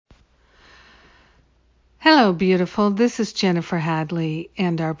Hello, beautiful. This is Jennifer Hadley,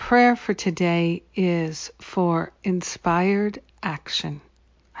 and our prayer for today is for inspired action.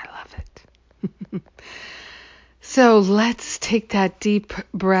 I love it. So let's take that deep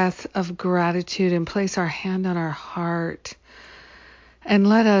breath of gratitude and place our hand on our heart, and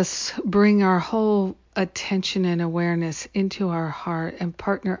let us bring our whole attention and awareness into our heart and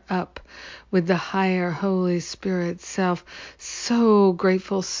partner up with the higher Holy Spirit self. So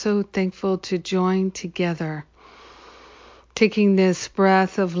grateful, so thankful to join together. Taking this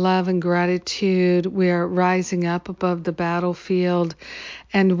breath of love and gratitude, we are rising up above the battlefield,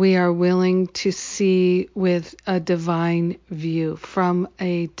 and we are willing to see with a divine view, from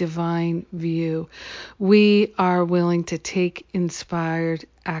a divine view. We are willing to take inspired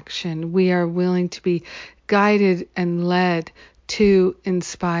action. We are willing to be guided and led to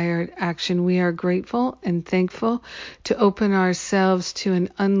inspired action. We are grateful and thankful to open ourselves to an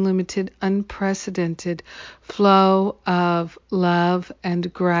unlimited, unprecedented flow of love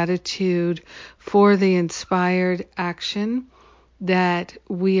and gratitude for the inspired action that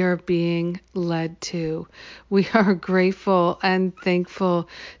we are being led to. We are grateful and thankful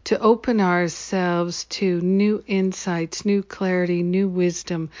to open ourselves to new insights, new clarity, new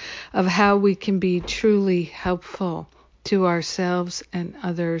wisdom of how we can be truly helpful to ourselves and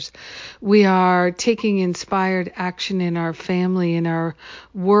others. We are taking inspired action in our family, in our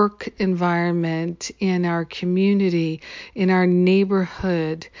work environment, in our community, in our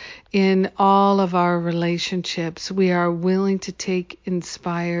neighborhood, in all of our relationships. We are willing to take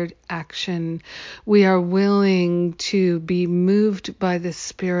inspired action. We are willing to be moved by the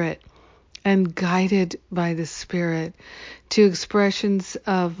Spirit and guided by the Spirit to expressions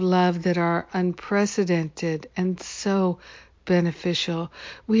of love that are unprecedented and so beneficial.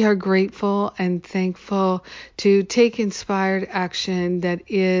 We are grateful and thankful to take inspired action that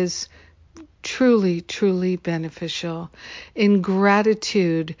is truly, truly beneficial. In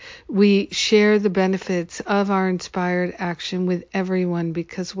gratitude, we share the benefits of our inspired action with everyone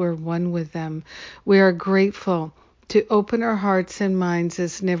because we're one with them. We are grateful to open our hearts and minds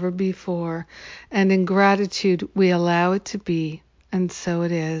as never before, and in gratitude we allow it to be, and so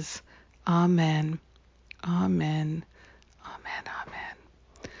it is. Amen. Amen. Amen.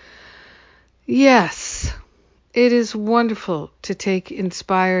 Amen. Yes, it is wonderful to take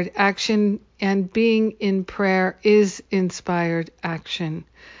inspired action, and being in prayer is inspired action.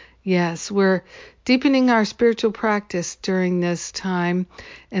 Yes, we're deepening our spiritual practice during this time,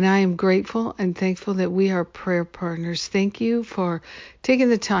 and I am grateful and thankful that we are prayer partners. Thank you for taking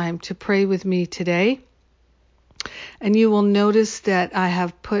the time to pray with me today. And you will notice that I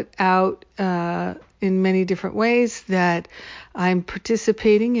have put out in many different ways that I'm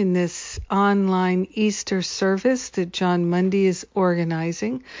participating in this online Easter service that John Mundy is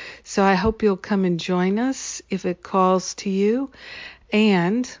organizing. So I hope you'll come and join us if it calls to you.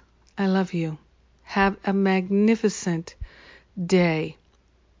 And I love you. Have a magnificent day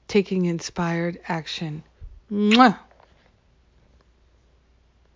taking inspired action. Mwah!